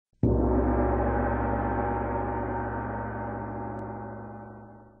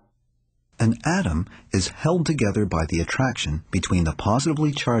atom is held together by the attraction between the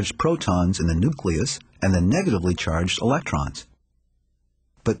positively charged protons in the nucleus and the negatively charged electrons.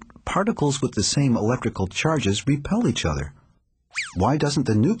 But particles with the same electrical charges repel each other. Why doesn't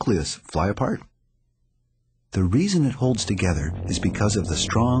the nucleus fly apart? The reason it holds together is because of the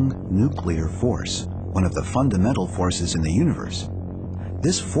strong nuclear force, one of the fundamental forces in the universe.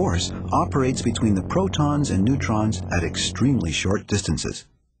 This force operates between the protons and neutrons at extremely short distances.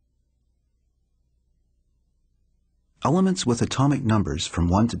 Elements with atomic numbers from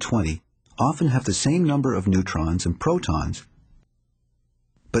 1 to 20 often have the same number of neutrons and protons,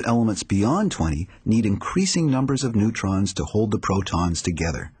 but elements beyond 20 need increasing numbers of neutrons to hold the protons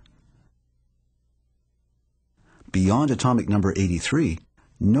together. Beyond atomic number 83,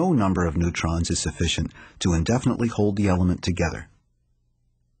 no number of neutrons is sufficient to indefinitely hold the element together.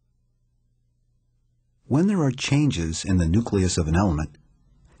 When there are changes in the nucleus of an element,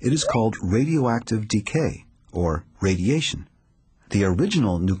 it is called radioactive decay, or radiation. The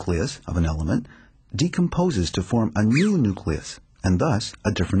original nucleus of an element decomposes to form a new nucleus, and thus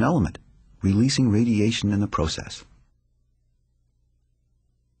a different element, releasing radiation in the process.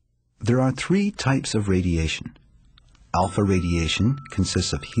 There are three types of radiation. Alpha radiation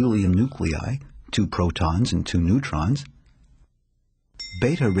consists of helium nuclei, 2 protons and 2 neutrons.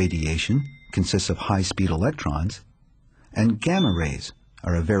 Beta radiation consists of high-speed electrons. And gamma rays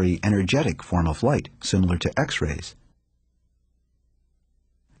are a very energetic form of light, similar to X-rays.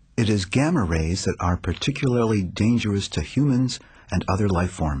 It is gamma rays that are particularly dangerous to humans and other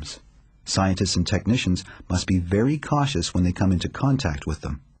life forms. Scientists and technicians must be very cautious when they come into contact with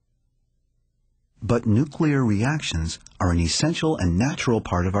them. But nuclear reactions are an essential and natural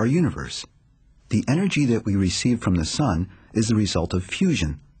part of our universe. The energy that we receive from the sun is the result of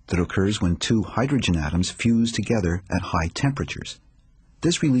fusion that occurs when 2 hydrogen atoms fuse together at high temperatures.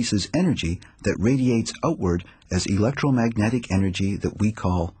 This releases energy that radiates outward as electromagnetic energy that we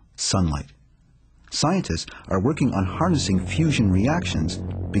call sunlight. Scientists are working on harnessing fusion reactions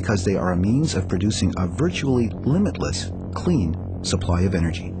because they are a means of producing a virtually limitless, clean supply of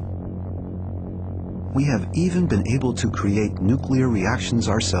energy. We have even been able to create nuclear reactions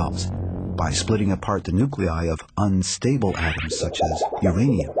ourselves by splitting apart the nuclei of unstable atoms such as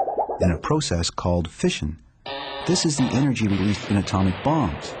uranium in a process called fission. This is the energy released in atomic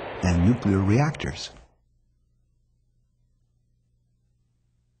bombs and nuclear reactors.